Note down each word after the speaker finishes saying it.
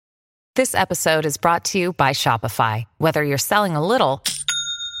This episode is brought to you by Shopify. Whether you're selling a little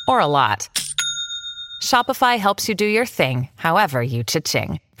or a lot, Shopify helps you do your thing, however you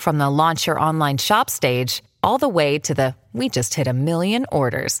cha-ching. From the launch your online shop stage, all the way to the we just hit 1 million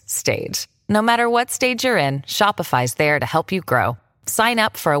orders stage. No matter what stage you're in, Shopify's there to help you grow. Sign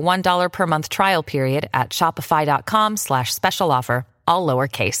up for a $1 per month trial period at shopify.com/special offer, all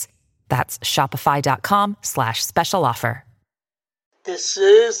lowercase. That's shopify.com/special offer. This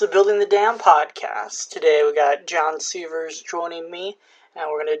is the Building the Dam podcast. Today we got John Sievers joining me, and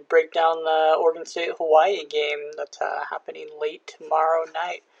we're going to break down the Oregon State-Hawaii game that's happening late tomorrow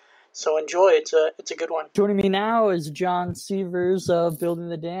night. So enjoy. It's a good one. Joining me now is John Sievers of Building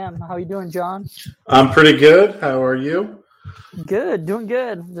the Dam. How are you doing, John? I'm pretty good. How are you? Good, doing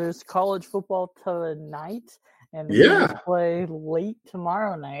good. There's college football tonight, and we play late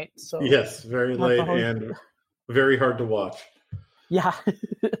tomorrow night. So yes, very late and very hard to watch. Yeah,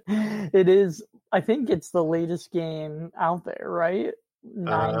 it is. I think it's the latest game out there, right?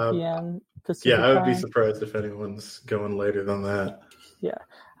 9 p.m. Pacific Yeah, I would time. be surprised if anyone's going later than that. Yeah,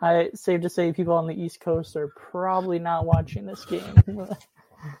 safe to say people on the East Coast are probably not watching this game.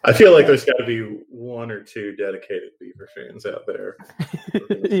 I feel like there's got to be one or two dedicated Beaver fans out there.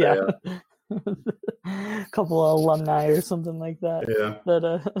 Yeah. A couple of alumni or something like that. Yeah.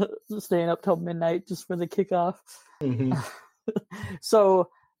 That staying up till midnight just for the kickoff. Mm-hmm. So,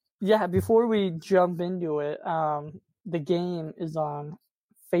 yeah, before we jump into it, the game is on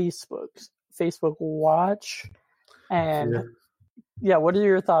Facebook Watch. And, what are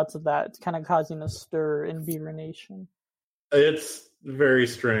your thoughts of that? It's kind of causing a stir in Beaver Nation. It's very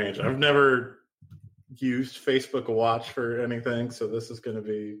strange. I've never used Facebook Watch for anything, so this is going to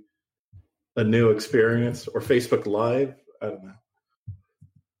be a new experience. Or Facebook Live. I don't know.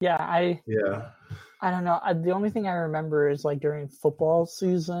 Yeah, I don't know. The only thing I remember is like during football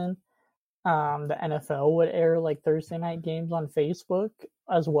season, the NFL would air like Thursday night games on Facebook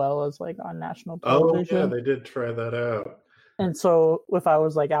as well as like on national television. Oh, yeah, they did try that out. And so if I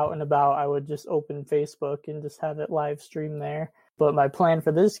was like out and about, I would just open Facebook and just have it live stream there. But my plan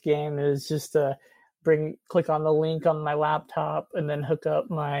for this game is just to click on the link on my laptop and then hook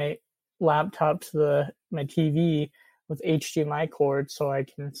up my laptop to my TV with HDMI cord so I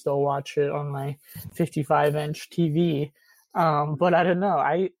can still watch it on my 55-inch TV. But I don't know.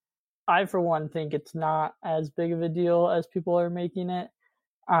 I for one think it's not as big of a deal as people are making it.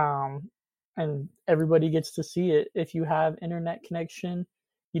 And everybody gets to see it. If you have internet connection,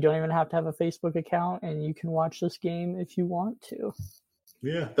 you don't even have to have a Facebook account, and you can watch this game if you want to.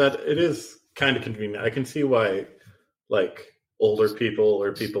 Yeah, that it is kind of convenient. I can see why, like, older people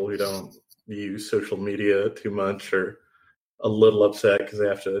or people who don't use social media too much are a little upset because they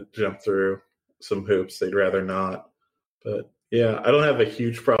have to jump through some hoops they'd rather not. But yeah, I don't have a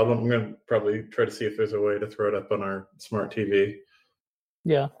huge problem. I'm going to probably try to see if there's a way to throw it up on our smart TV.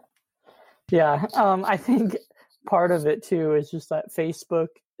 Yeah. I think part of it too is just that Facebook,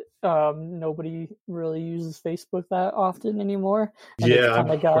 nobody really uses Facebook that often anymore. And it's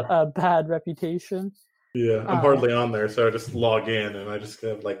kind of got a bad reputation. Yeah, I'm hardly on there, so I just log in and I just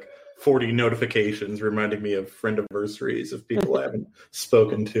have like 40 notifications reminding me of friend anniversaries of people I haven't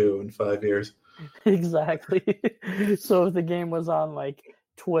spoken to in 5 years. Exactly. So if the game was on like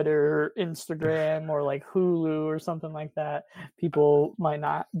Twitter, Instagram, or like Hulu or something like that, people might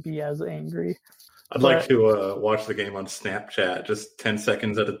not be as angry. I'd like to watch the game on Snapchat, just 10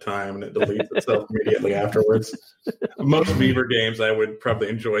 seconds at a time, and it deletes itself immediately afterwards. Most Beaver games I would probably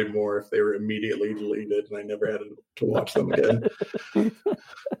enjoy more if they were immediately deleted and I never had to watch them again.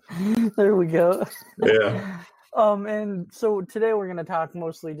 There we go. Yeah. And so today we're going to talk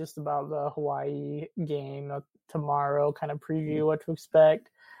mostly just about the Hawaii game tomorrow, kind of preview what to expect.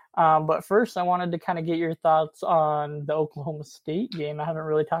 But first, I wanted to kind of get your thoughts on the Oklahoma State game. I haven't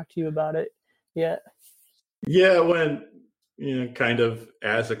really talked to you about it yet. Yeah, it went, kind of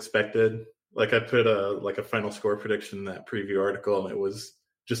as expected. Like I put a final score prediction in that preview article, and it was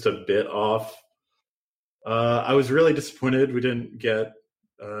just a bit off. I was really disappointed we didn't get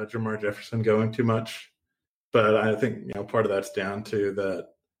Jamar Jefferson going too much. But I think, part of that's down to that,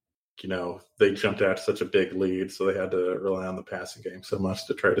 they jumped out to such a big lead, so they had to rely on the passing game so much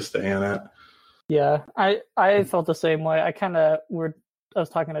to try to stay in it. Yeah, I felt the same way. I was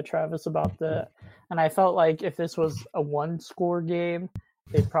talking to Travis about that, and I felt like if this was a one-score game,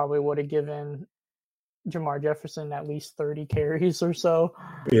 they probably would have given Jamar Jefferson at least 30 carries or so.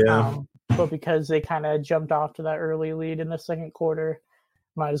 Yeah. But because they kind of jumped off to that early lead in the second quarter,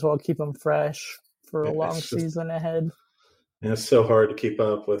 might as well keep them fresh for a long season ahead. And it's so hard to keep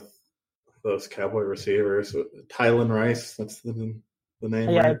up with those Cowboy receivers. Tylan Rice, that's the the name?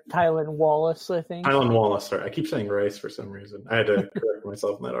 Yeah, right? Tylan Wallace, I think. Tylan Wallace. Sorry, I keep saying Rice for some reason. I had to correct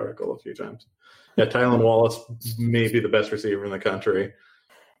myself in that article a few times. Yeah, Tylan Wallace may be the best receiver in the country.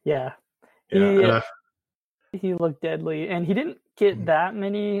 Yeah. Yeah, He looked deadly, and he didn't get that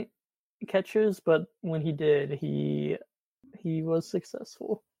many catches, but when he did, he was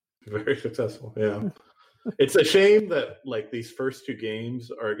successful. very successful. Yeah, it's a shame that like these first two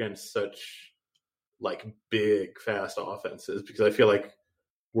games are against such like big, fast offenses because I feel like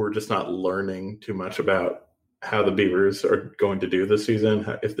we're just not learning too much about how the Beavers are going to do this season,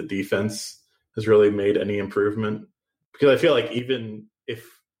 if the defense has really made any improvement. Because I feel like even if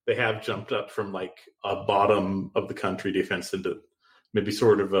they have jumped up from like a bottom of the country defense into maybe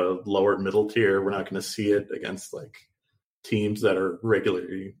sort of a lower middle tier, we're not going to see it against like teams that are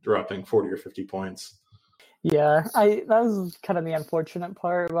regularly dropping 40 or 50 points. Yeah, that was kind of the unfortunate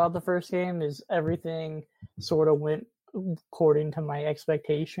part about the first game is everything sort of went according to my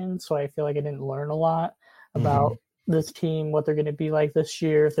expectations. So I feel like I didn't learn a lot about this team, what they're going to be like this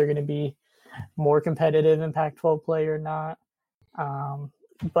year, if they're going to be more competitive in Pac-12 play or not.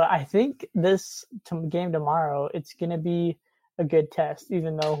 But I think this game tomorrow, it's going to be a good test,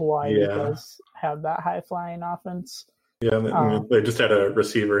 even though Hawaii does have that high-flying offense. Yeah, they just had a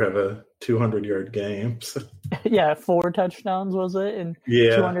receiver have a 200-yard game. So. Yeah, 4 touchdowns, was it? And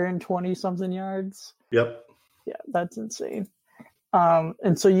 220-something yards? Yep. Yeah, that's insane.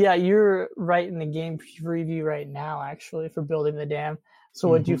 And so, yeah, you're writing the game preview right now, actually, for Building the Dam. So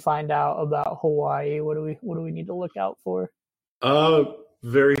what did you find out about Hawaii? What do we need to look out for?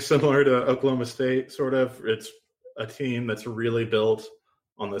 Very similar to Oklahoma State, sort of. It's a team that's really built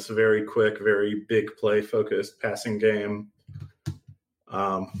on this very quick, very big play-focused passing game.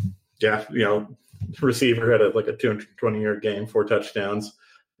 Receiver had a 220-yard game, 4 touchdowns.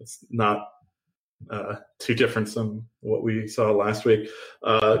 It's not too different from what we saw last week.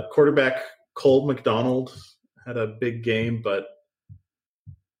 Quarterback Cole McDonald had a big game, but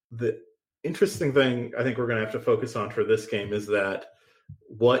the interesting thing I think we're going to have to focus on for this game is that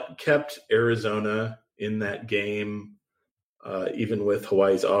what kept Arizona in that game, even with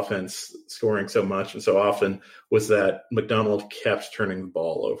Hawaii's offense scoring so much and so often, was that McDonald kept turning the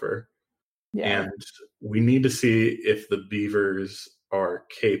ball over. Yeah. And we need to see if the Beavers are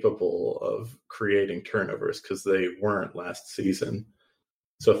capable of creating turnovers because they weren't last season.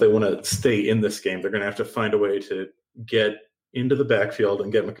 So if they want to stay in this game, they're going to have to find a way to get into the backfield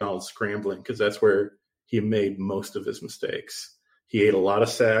and get McDonald scrambling because that's where he made most of his mistakes. He ate a lot of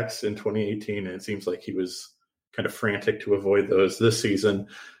sacks in 2018, and it seems like he was kind of frantic to avoid those this season.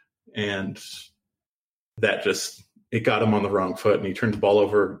 And that it got him on the wrong foot, and he turned the ball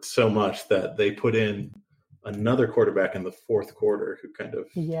over so much that they put in another quarterback in the fourth quarter who kind of...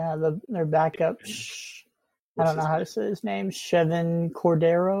 Yeah, their backup, I don't know how to say his name, Chevan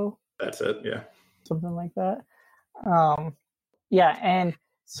Cordero. That's it, yeah. Something like that. Yeah, and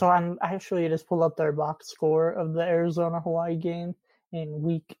so I'm actually just pulled up their box score of the Arizona-Hawaii game in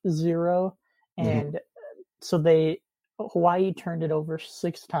week 0, and so Hawaii turned it over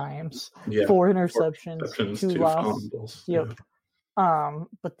 6 times, 4 interceptions, 2 losses. Yep.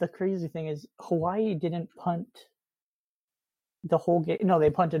 But the crazy thing is Hawaii didn't punt the whole game. No, they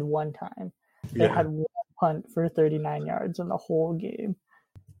punted 1 time. They had 1 punt for 39 yards in the whole game.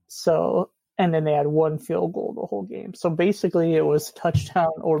 So, and then they had 1 field goal the whole game. So basically it was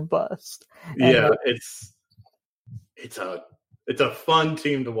touchdown or bust. And it's a fun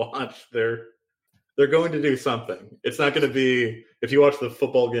team to watch. They're going to do something. It's not going to be, if you watch the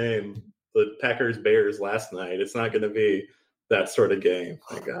football game, the Packers-Bears last night, it's not going to be that sort of game.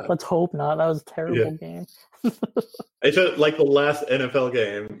 Thank God. Let's hope not. That was a terrible game. It's like the last NFL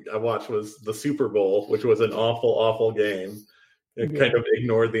game I watched was the Super Bowl, which was an awful, awful game. It kind of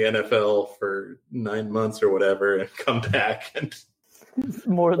ignored the NFL for 9 months or whatever and come back and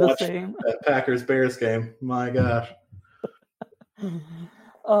more of the same. That Packers-Bears game. My gosh.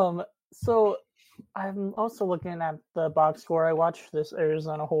 So I'm also looking at the box score. I watched this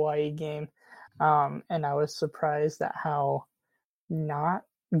Arizona-Hawaii game, and I was surprised at how not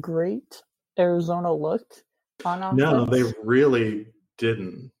great Arizona looked on offense. No, they really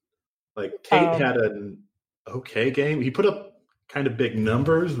didn't. Like, Tate had an okay game. He put up kind of big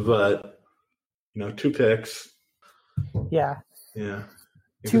numbers, but, 2 picks. Yeah. Yeah.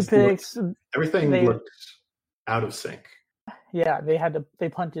 2 picks. Everything looked out of sync. Yeah, they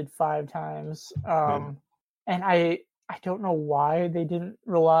punted 5 times. And I don't know why they didn't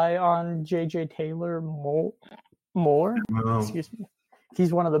rely on JJ Taylor more. Excuse me.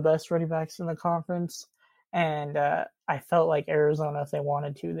 He's one of the best running backs in the conference. And I felt like Arizona, if they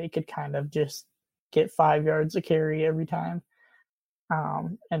wanted to, they could kind of just get 5 yards a carry every time.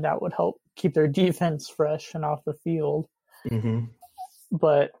 and that would help keep their defense fresh and off the field. Mm-hmm.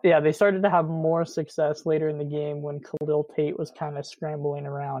 But yeah, they started to have more success later in the game when Khalil Tate was kind of scrambling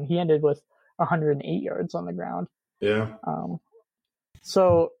around. He ended with 108 yards on the ground. Yeah.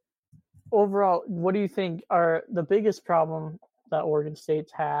 So overall, what do you think are the biggest problem that Oregon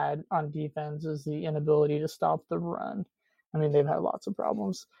State's had on defense is the inability to stop the run? I mean, they've had lots of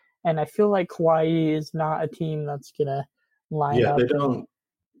problems. And I feel like Hawaii is not a team that's going to line up and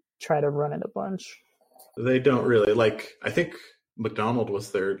try to run it a bunch. They don't really. Like, I think McDonald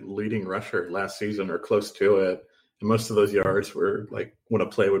was their leading rusher last season or close to it. And most of those yards were like when a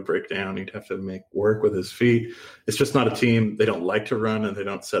play would break down, he'd have to make work with his feet. It's just not a team. They don't like to run and they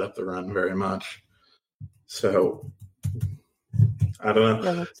don't set up the run very much. So I don't know.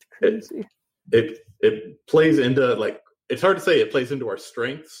 Yeah, that's crazy. It plays into, like, it's hard to say it plays into our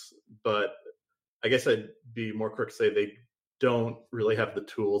strengths, but I guess I'd be more quick to say they don't really have the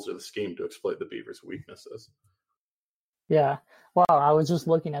tools or the scheme to exploit the Beavers' weaknesses. Yeah. Wow, I was just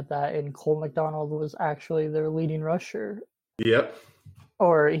looking at that, and Cole McDonald was actually their leading rusher. Yep.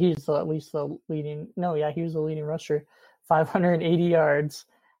 Or he's at least the leading. No, yeah, he was the leading rusher. 580 yards.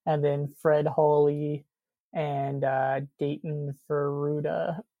 And then Fred Hawley and Dayton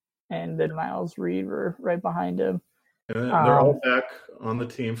Ferruda and then Miles Reed were right behind him. And they're all back on the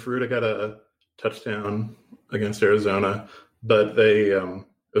team. Ferruda got a touchdown against Arizona, but it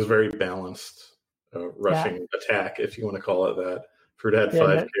was very balanced. Rushing attack, if you want to call it that. Fruit had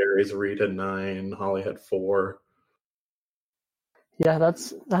 5 carries, Reed had 9, Holly had 4. Yeah,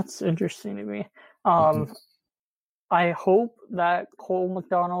 that's interesting to me. I hope that Cole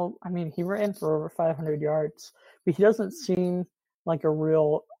McDonald, I mean, he ran for over 500 yards, but he doesn't seem like a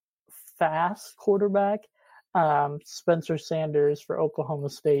real fast quarterback. Spencer Sanders for Oklahoma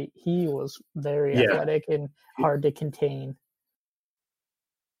State, he was very athletic and hard to contain.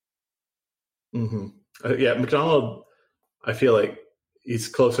 Mm-hmm. McDonald, I feel like he's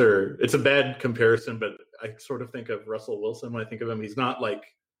closer. It's a bad comparison, but I sort of think of Russell Wilson when I think of him. He's not like,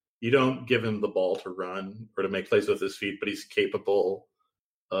 you don't give him the ball to run or to make plays with his feet, but he's capable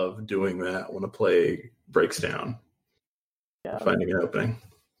of doing that when a play breaks down, finding an opening.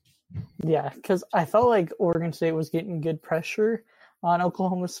 Yeah, because I felt like Oregon State was getting good pressure on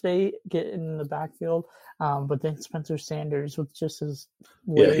Oklahoma State, getting in the backfield, but then Spencer Sanders with just his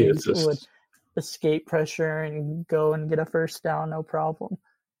legs would escape pressure and go and get a first down, no problem.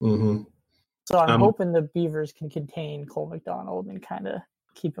 Mm-hmm. So I'm hoping the Beavers can contain Cole McDonald and kind of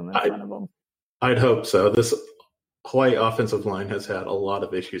keep him in front of him. I'd hope so. This Hawaii offensive line has had a lot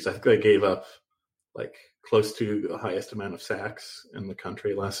of issues. I think they gave up like close to the highest amount of sacks in the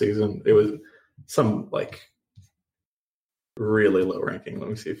country last season. It was some like really low ranking. Let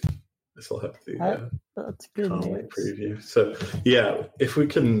me see if I still have the that's good preview. So if we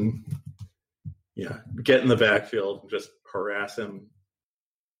can get in the backfield and just harass him,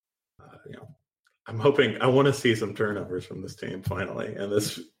 I'm hoping, I want to see some turnovers from this team finally. And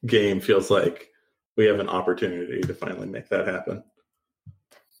this game feels like we have an opportunity to finally make that happen.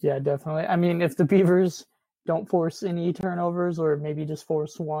 Yeah, definitely. I mean, if the Beavers don't force any turnovers or maybe just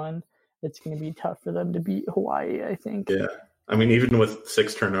force one, it's going to be tough for them to beat Hawaii, I think. Yeah. I mean, even with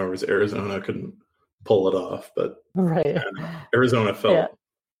 6 turnovers, Arizona couldn't pull it off. But Arizona felt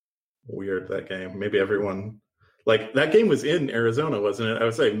weird that game. Maybe everyone, like, that game was in Arizona, wasn't it? I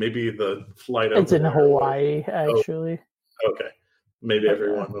would say maybe the flight over. It's in Hawaii, actually. Okay. Maybe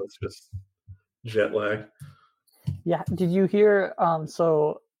everyone was just jet lag. Yeah. Did you hear?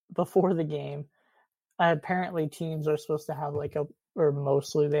 So before the game, apparently teams are supposed to have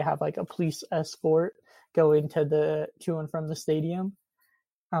mostly they have like a police escort going to and from the stadium.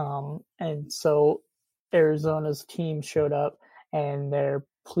 And so Arizona's team showed up and their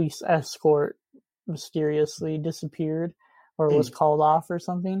police escort mysteriously disappeared or was called off or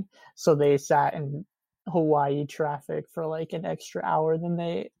something. So they sat in Hawaii traffic for like an extra hour than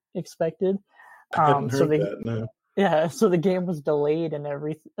they expected. I hadn't heard that, no. Yeah, so the game was delayed and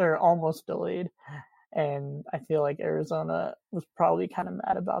almost delayed. And I feel like Arizona was probably kind of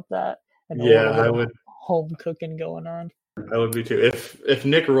mad about that. And I would. Home cooking going on. I would be too. If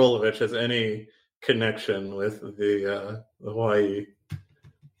Nick Rolovich has any connection with the Hawaii,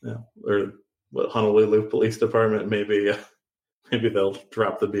 or Honolulu Police Department, maybe they'll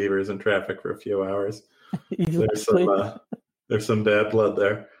drop the Beavers in traffic for a few hours. There's some bad blood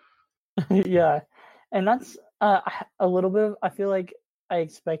there. Yeah, and that's a little bit. I feel like I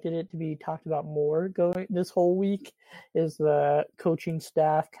expected it to be talked about more going this whole week. Is the coaching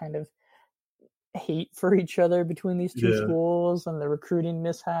staff kind of hate for each other between these two schools and the recruiting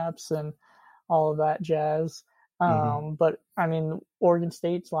mishaps and all of that jazz. But I mean, Oregon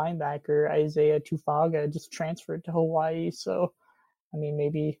State's linebacker Isaiah Tufaga just transferred to Hawaii, so I mean,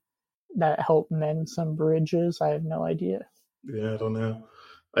 maybe that helped mend some bridges. I have no idea. Yeah, I don't know.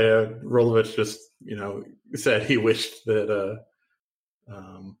 Rolovich just, said he wished that the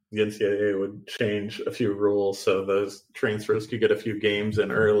NCAA would change a few rules so those transfers could get a few games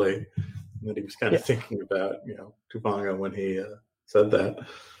in early. And that he was kind of thinking about, Tufaga when he said that.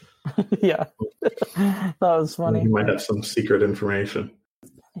 Yeah, that was funny. He might have some secret information.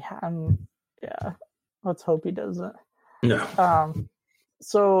 Yeah, let's hope he doesn't. No.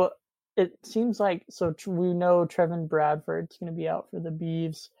 So it seems like we know Trevin Bradford's going to be out for the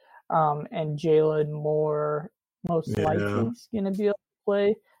Beavs, and Jalen Moore most likely is going to be able to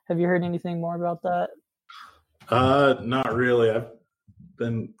play. Have you heard anything more about that? Not really. I've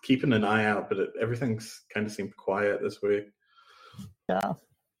been keeping an eye out, but everything's kind of seemed quiet this week. Yeah,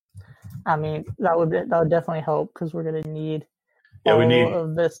 I mean that would definitely help because we're going to need all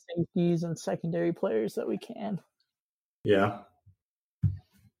of the safeties and secondary players that we can. Yeah.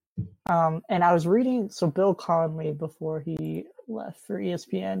 And I was reading, so Bill Conley, before he left for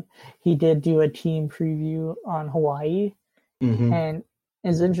ESPN, he did do a team preview on Hawaii. Mm-hmm. And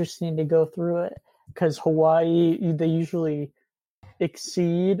it's interesting to go through it because Hawaii, they usually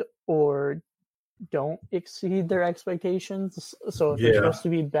exceed or don't exceed their expectations. So if they're supposed to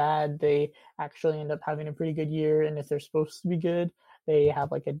be bad, they actually end up having a pretty good year. And if they're supposed to be good, they have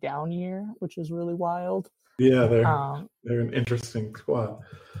like a down year, which is really wild. Yeah, they're an interesting squad.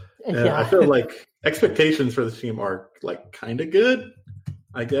 Yeah. I feel like expectations for the team are like kind of good,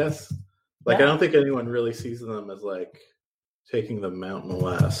 I guess. Like I don't think anyone really sees them as like taking the Mountain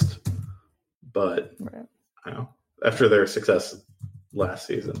West, but I don't know, after their success last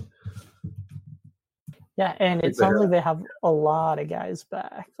season. Yeah, and it sounds like they have a lot of guys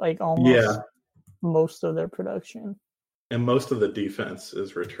back, like almost most of their production. And most of the defense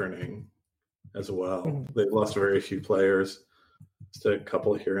is returning as well. Mm-hmm. They lost very few players. Just a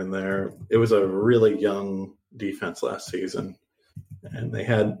couple here and there. It was a really young defense last season, and they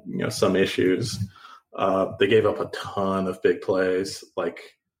had some issues. They gave up a ton of big plays. Like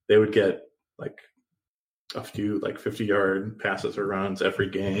they would get like a few like 50-yard passes or runs every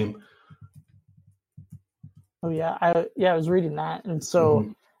game. Oh yeah, I was reading that, and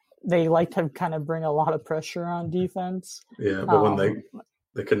so they like to kind of bring a lot of pressure on defense. Yeah, but when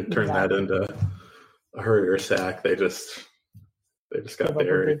they couldn't turn that into a hurry or sack, they just got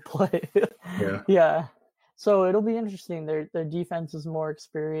buried. Big play. Yeah. So it'll be interesting. Their defense is more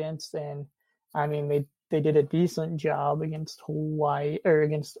experienced, and I mean they did a decent job against Hawaii or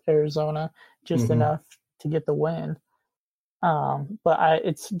against Arizona, just enough to get the win. But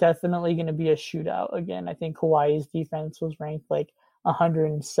it's definitely going to be a shootout again. I think Hawaii's defense was ranked like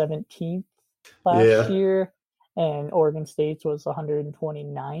 117th last year, and Oregon State's was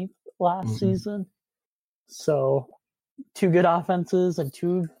 129th last season. So 2 good offenses and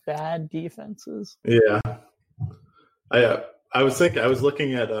 2 bad defenses. Yeah. I was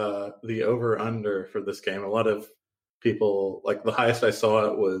looking at the over-under for this game. A lot of people, like the highest I saw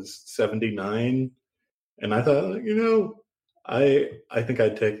it was 79. And I thought, I think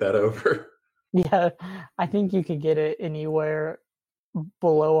I'd take that over. Yeah, I think you could get it anywhere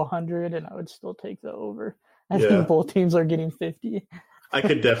below 100, and I would still take the over. I think both teams are getting 50. I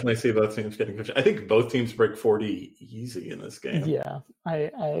could definitely see both teams getting 50. I think both teams break 40 easy in this game. Yeah,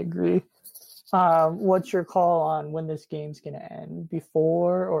 I agree. What's your call on when this game's going to end?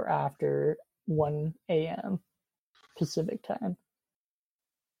 Before or after 1 a.m. Pacific time?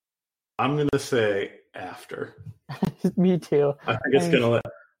 I'm going to say after. Me too. I think it's going to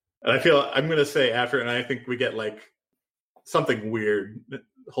I'm going to say after, and I think we get like something weird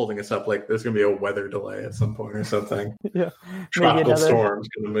holding us up, like there's going to be a weather delay at some point or something. Tropical storm's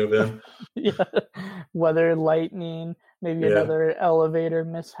going to move in. Weather, lightning, maybe another elevator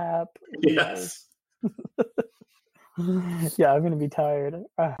mishap. Yes. I'm going to be tired.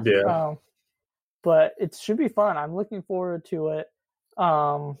 But it should be fun. I'm looking forward to it.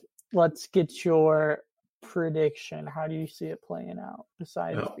 Let's get your prediction. How do you see it playing out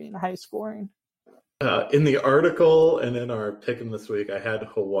besides being high scoring? In the article and in our pick'em this week, I had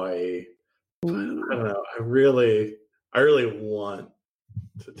Hawaii. I don't know. I really want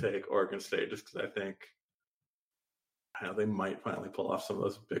to take Oregon State just because I think they might finally pull off some of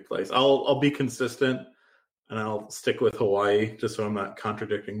those big plays. I'll be consistent and I'll stick with Hawaii just so I'm not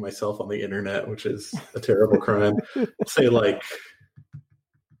contradicting myself on the internet, which is a terrible crime. I'll say let's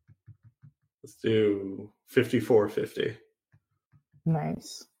do 54-50.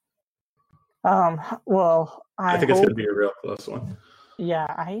 Nice. Well, I think it's going to be a real close one. Yeah,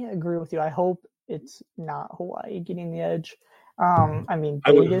 I agree with you. I hope it's not Hawaii getting the edge. I mean,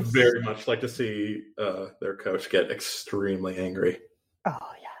 I would Vegas, very much like to see their coach get extremely angry.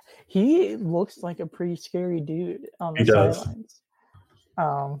 oh yeah, he looks like a pretty scary dude on the He does. sidelines.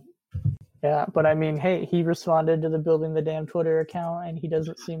 Yeah, but I mean, hey, he responded to the building the damn Twitter account, and he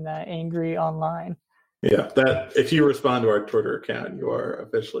doesn't seem that angry online. Yeah, that if you respond to our Twitter account, you are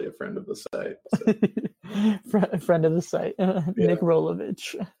officially a friend of the site. So. Friend of the site, Nick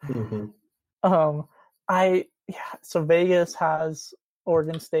Rolovich. Mm-hmm. So Vegas has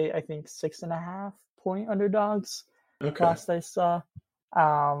Oregon State, I think 6.5 point underdogs. Okay. Last I saw.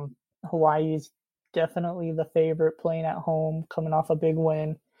 Hawaii's definitely the favorite playing at home, coming off a big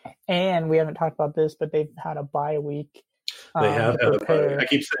win. And we haven't talked about this, but they've had a bye week. They have had a bye week. I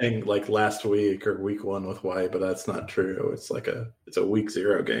keep saying like last week or week 1 with Hawaii, but that's not true. It's a week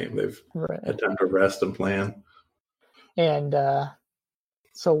 0 game. They've had time to rest and plan. And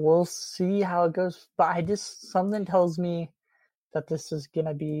so we'll see how it goes. But something tells me that this is going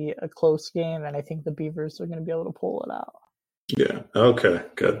to be a close game, and I think the Beavers are going to be able to pull it out. Yeah. Okay.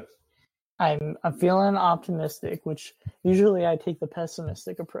 Good. I'm feeling optimistic, which usually I take the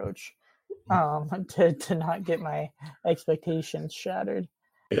pessimistic approach to not get my expectations shattered.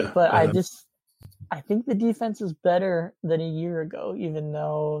 Yeah. But I think the defense is better than a year ago, even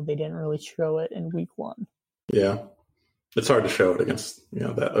though they didn't really show it in week 1. Yeah. It's hard to show it against,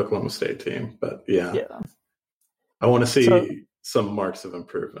 that Oklahoma State team, but yeah. I want to see some marks of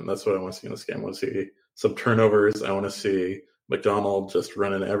improvement. That's what I want to see in this game. I want to see some turnovers. I want to see McDonald just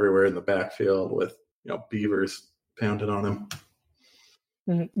running everywhere in the backfield with, Beavers pounding on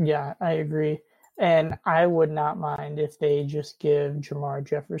him. Yeah, I agree. And I would not mind if they just give Jamar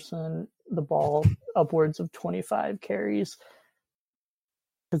Jefferson the ball upwards of 25 carries,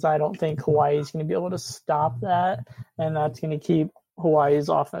 because I don't think Hawaii is going to be able to stop that, and that's going to keep Hawaii's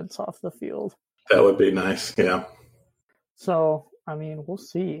offense off the field. That would be nice, yeah. So, I mean, we'll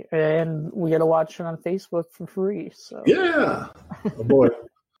see. And we got to watch it on Facebook for free. So yeah. Oh, boy.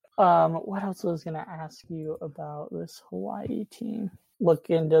 What else was I going to ask you about this Hawaii team? Look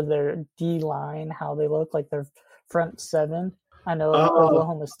into their D-line, how they look, like their front seven. I know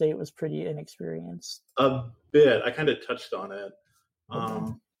Oklahoma State was pretty inexperienced. A bit. I kind of touched on it.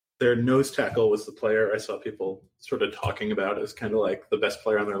 Their nose tackle was the player I saw people sort of talking about as kind of like the best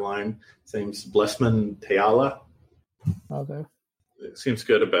player on their line. His name's Blessman Teala. Okay. It seems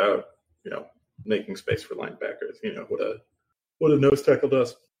good about, making space for linebackers, what a nose tackle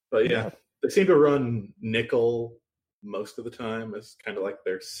does. But yeah, they seem to run nickel most of the time as kind of like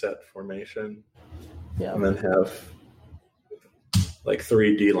their set formation. Yeah. And then have like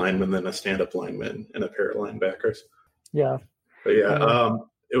 3 D linemen, then a stand-up lineman and a pair of linebackers. Yeah. But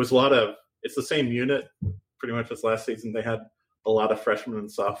it was it's the same unit pretty much as last season. They had a lot of freshmen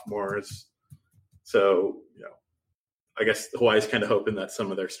and sophomores. So, I guess Hawaii's kind of hoping that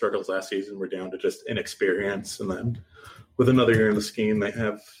some of their struggles last season were down to just inexperience. And then with another year in the scheme, they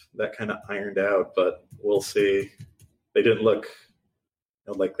have that kind of ironed out. But we'll see. They didn't look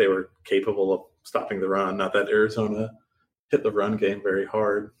like they were capable of stopping the run. Not that Arizona hit the run game very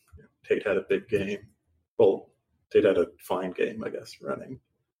hard. Tate had a big game. Well, Tate had a fine game, I guess, running.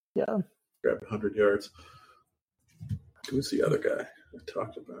 Yeah. Grabbed 100 yards. Who's the other guy I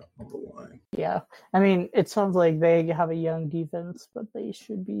talked about on the line? Yeah. I mean, it sounds like they have a young defense, but they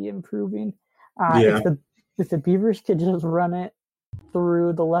should be improving. If the Beavers could just run it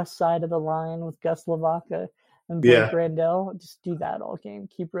through the left side of the line with Gus Lavaca and Blake Randall, just do that all game.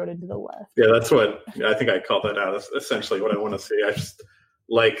 Keep running to the left. Yeah, that's what I think I called that out. That's essentially what I want to see. I just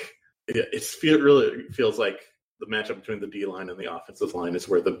really feels like the matchup between the D line and the offensive line is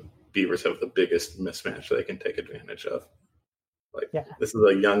where the Beavers have the biggest mismatch they can take advantage of. This is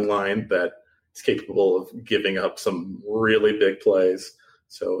a young line that is capable of giving up some really big plays.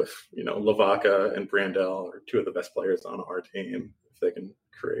 So if, Lavaca and Brandel are 2 of the best players on our team, if they can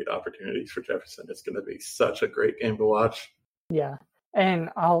create opportunities for Jefferson, it's going to be such a great game to watch. Yeah. And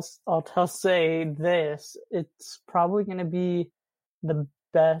I'll say this, it's probably going to be the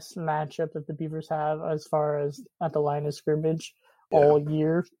best matchup that the Beavers have as far as at the line of scrimmage all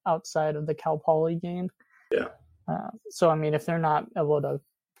year outside of the Cal Poly game. Yeah. So, I mean, if they're not able to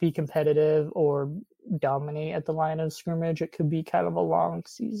be competitive or dominate at the line of scrimmage, it could be kind of a long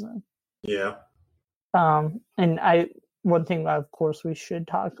season. Yeah. And one thing, of course, we should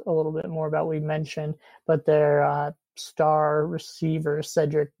talk a little bit more about, we mentioned, but their star receiver,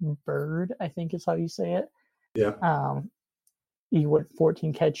 Cedric Bird, I think is how you say it. Yeah. He went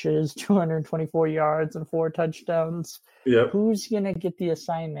 14 catches, 224 yards, and 4 touchdowns. Yeah. Who's going to get the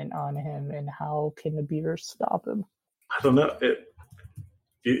assignment on him, and how can the Beavers stop him? I don't know.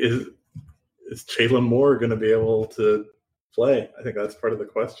 is Jalen Moore going to be able to play? I think that's part of the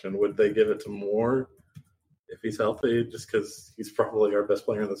question. Would they give it to Moore if he's healthy, just because he's probably our best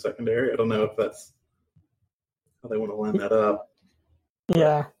player in the secondary? I don't know if that's how they want to line that up.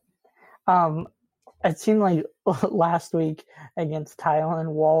 Yeah. It seemed like last week against Tylan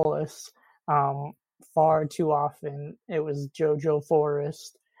Wallace, far too often it was JoJo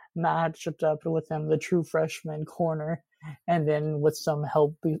Forrest matched up with him, the true freshman corner, and then with some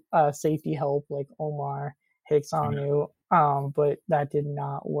help, safety help like Omar Hicks-Anu, but that did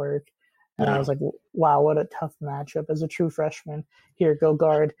not work. And I was like, wow, what a tough matchup as a true freshman. Here, go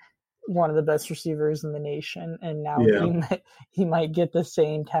guard one of the best receivers in the nation, and now he might get the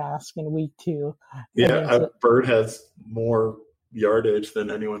same task in week 2. Yeah, Bird has more yardage than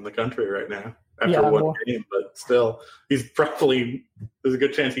anyone in the country right now after one game, but still, there's a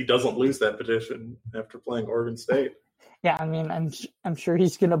good chance he doesn't lose that position after playing Oregon State. Yeah, I mean, I'm sure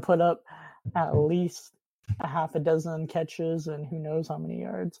he's going to put up at least a half a dozen catches and who knows how many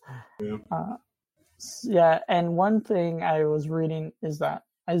yards. Yeah, and one thing I was reading is that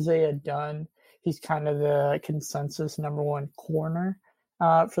Isaiah Dunn, he's kind of the consensus number 1 corner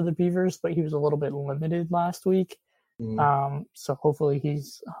for the Beavers, but he was a little bit limited last week. So hopefully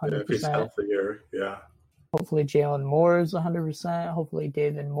he's 100%. If he's healthier, Hopefully Jalen Moore is 100%. Hopefully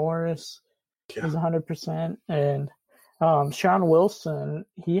David Morris is 100%. And Sean Wilson,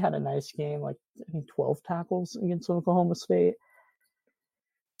 he had a nice game, like I think 12 tackles against Oklahoma State.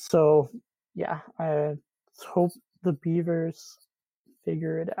 So, yeah, I hope the Beavers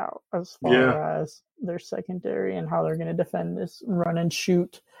figure it out as far as their secondary and how they're going to defend this run and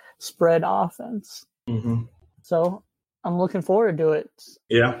shoot spread offense. So I'm looking forward to it.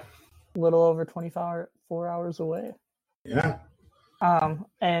 Yeah. A little over 4 hours away. Yeah.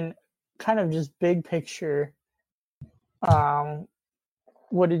 And kind of just big picture,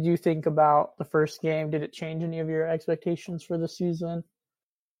 what did you think about the first game? Did it change any of your expectations for the season?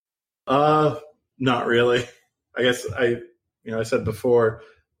 Not really. I guess I said before,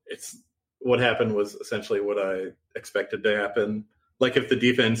 it's what happened was essentially what I expected to happen. Like if the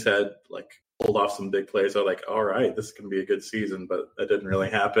defense had pulled off some big plays, I was like, all right, this is going to be a good season, but that didn't really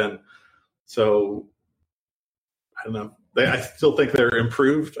happen. So I don't know. I still think they're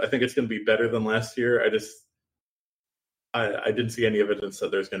improved. I think it's going to be better than last year. I didn't see any evidence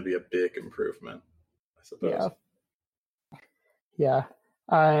that there's going to be a big improvement, I suppose. Yeah.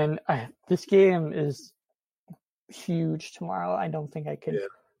 And this game is huge tomorrow. I don't think I could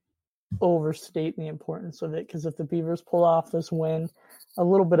overstate the importance of it, because if the Beavers pull off this win, a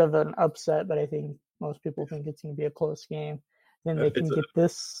little bit of an upset, but I think most people think it's going to be a close game. Then they can get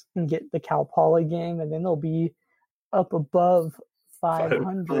this and get the Cal Poly game, and then they'll be up above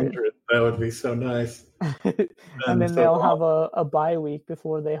 500. That would be so nice. And then they'll have a bye week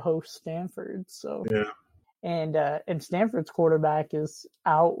before they host Stanford. So and Stanford's quarterback is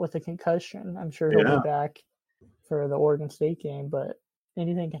out with a concussion. I'm sure he'll be back for the Oregon State game, but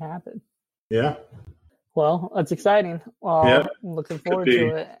anything can happen. Yeah. Well, that's exciting. I'm looking forward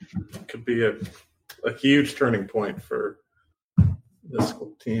to it. Could be a huge turning point for this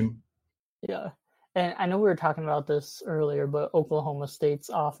team. Yeah. And I know we were talking about this earlier, but Oklahoma State's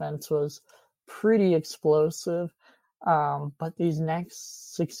offense was pretty explosive. But these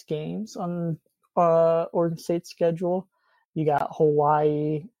next 6 games on Oregon State's schedule, you got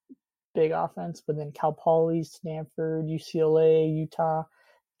Hawaii, big offense, but then Cal Poly, Stanford, UCLA, Utah,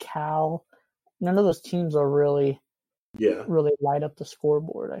 Cal. None of those teams are really light up the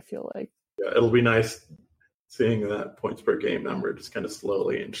scoreboard, I feel like. Yeah, it'll be nice seeing that points per game number just kind of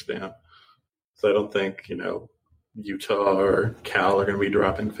slowly inch down. So I don't think, Utah or Cal are going to be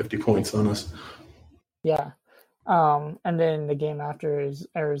dropping 50 points on us. Yeah. And then the game after is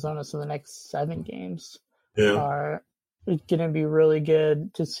Arizona. So the next 7 games are going to be really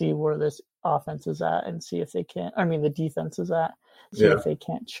good to see where this offense is at and see if they can, the defense is at, see if they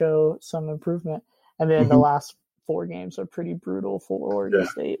can't show some improvement. And then the last 4 games are pretty brutal for Oregon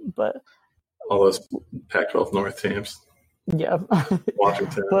State. But all those Pac-12 North teams. Yeah.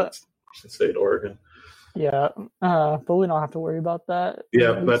 Washington, State, Oregon. Yeah. But we don't have to worry about that.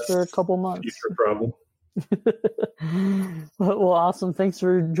 Yeah, that's for a couple months. Future problem. Well, awesome. Thanks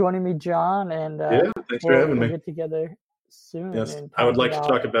for joining me, John. And thanks for having me. We'll get together soon. Yes, I would like to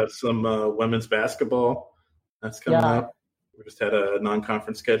talk about some women's basketball that's coming up. We just had a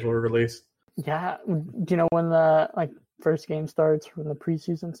non-conference schedule release. Yeah. Do you know when the first game starts, when the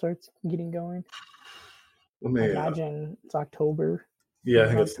preseason starts getting going? I imagine it's October. Yeah, I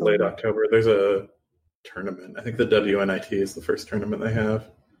think it's late October. There's a tournament. I think the WNIT is the first tournament they have.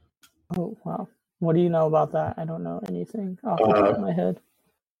 Oh, wow. What do you know about that? I don't know anything off the top of my head.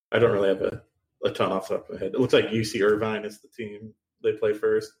 I don't really have a ton off the top of my head. It looks like UC Irvine is the team they play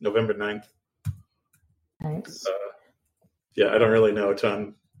first, November 9th. Nice. Yeah, I don't really know a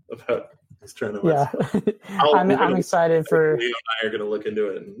ton about this tournament. Yeah, I'm excited for. Leo and I are going to look into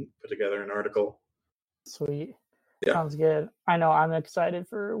it and put together an article. Sweet. Yeah. Sounds good. I know I'm excited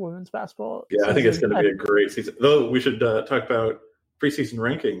for women's basketball. Yeah, I think it's going to be a great season. Though we should talk about preseason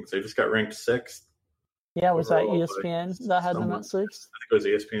rankings. They just got ranked 6th. Yeah, was that ESPN that had them at 6th? I think it was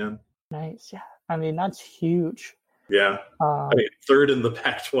ESPN. Nice. Yeah, I mean that's huge. Yeah, I mean 3rd in the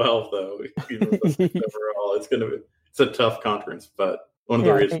Pac-12 though. Overall, it's a tough conference, but one of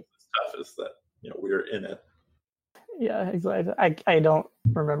the reasons it's tough is that we're in it. Yeah, exactly. I don't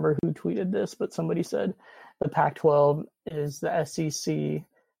remember who tweeted this, but somebody said the Pac-12 is the SEC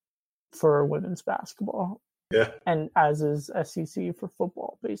for women's basketball. Yeah, and as is SEC for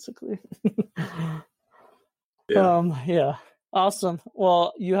football, basically. Yeah. Awesome.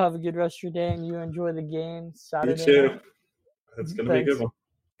 Well, you have a good rest of your day and you enjoy the game Saturday. You too. Night. It's going to be a good one.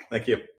 Thank you.